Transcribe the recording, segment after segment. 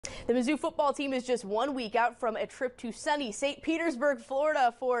The Mizzou football team is just 1 week out from a trip to sunny St. Petersburg,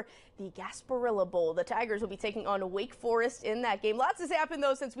 Florida for the Gasparilla Bowl. The Tigers will be taking on Wake Forest in that game. Lots has happened,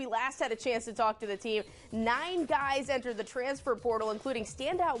 though, since we last had a chance to talk to the team. 9 guys entered the transfer portal, including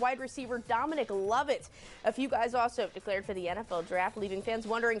standout wide receiver Dominic Lovett. A few guys also declared for the NFL draft, leaving fans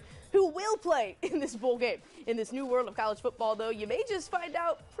wondering who will play in this bowl game. In this new world of college football, though, you may just find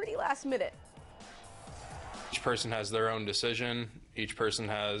out pretty last minute. Each person has their own decision. Each person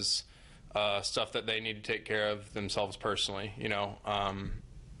has stuff that they need to take care of themselves personally. You know,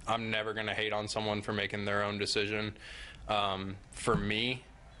 I'm never going to hate on someone for making their own decision. For me,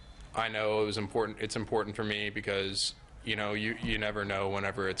 I know it's important for me because, you know, you never know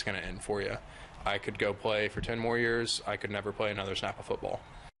whenever it's going to end for you. I could go play for 10 more years. I could never play another snap of football.